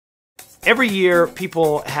Every year,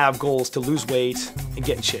 people have goals to lose weight and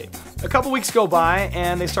get in shape. A couple weeks go by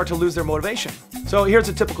and they start to lose their motivation. So here's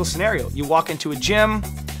a typical scenario. You walk into a gym,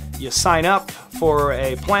 you sign up for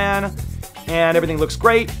a plan, and everything looks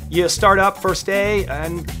great. You start up first day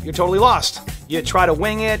and you're totally lost. You try to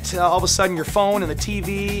wing it, all of a sudden your phone and the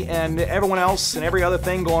TV and everyone else and every other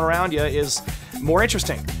thing going around you is more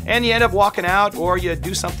interesting. And you end up walking out or you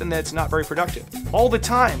do something that's not very productive. All the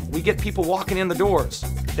time, we get people walking in the doors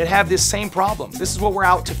that have this same problem. This is what we're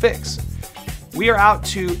out to fix. We are out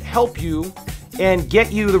to help you and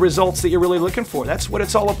get you the results that you're really looking for. That's what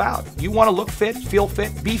it's all about. You want to look fit, feel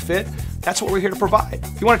fit, be fit. That's what we're here to provide.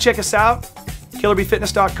 If you want to check us out,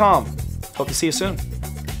 KillerBeeFitness.com. Hope to see you soon.